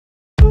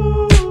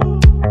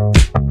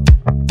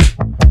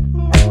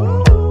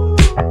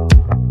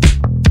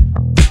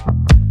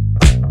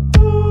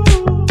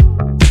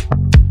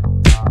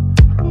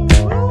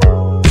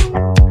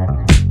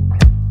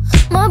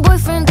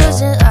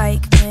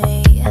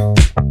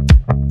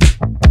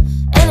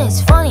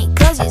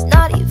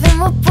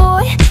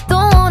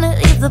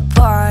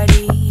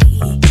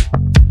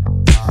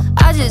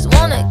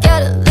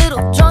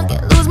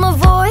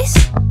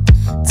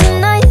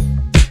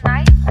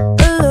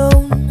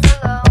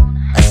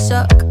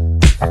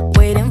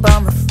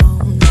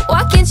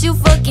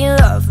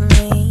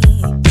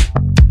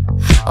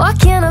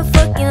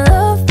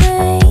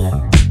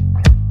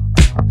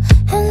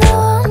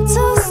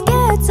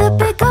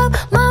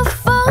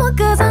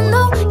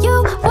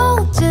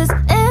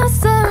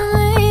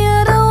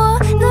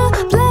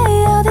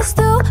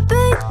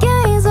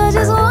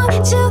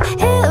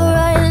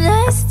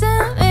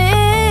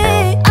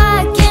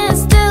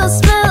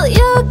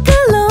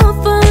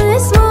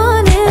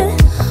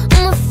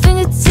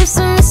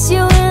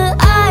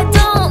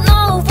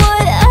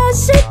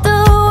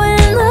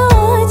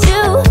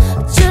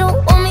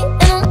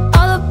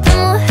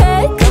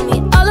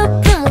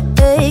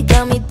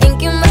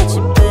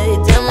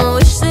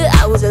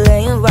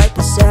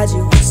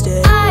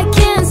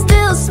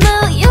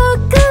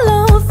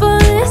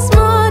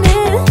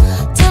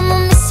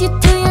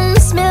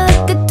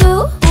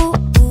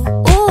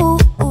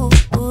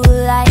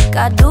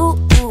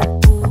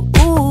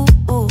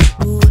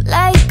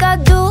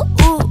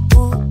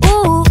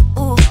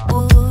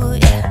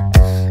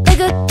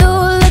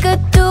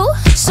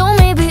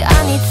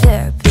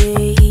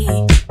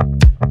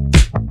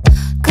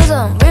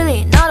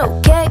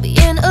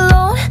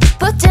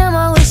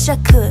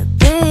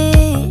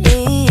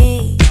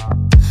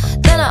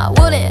I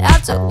wouldn't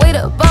have to wait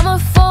up by my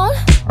phone.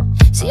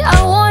 See,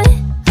 I want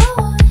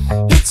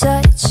your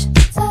touch.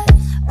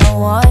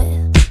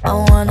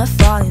 I wanna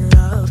fall in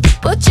love,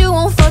 but you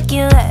won't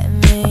fucking let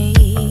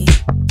me.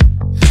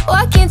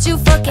 Why can't you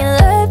fucking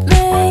let me?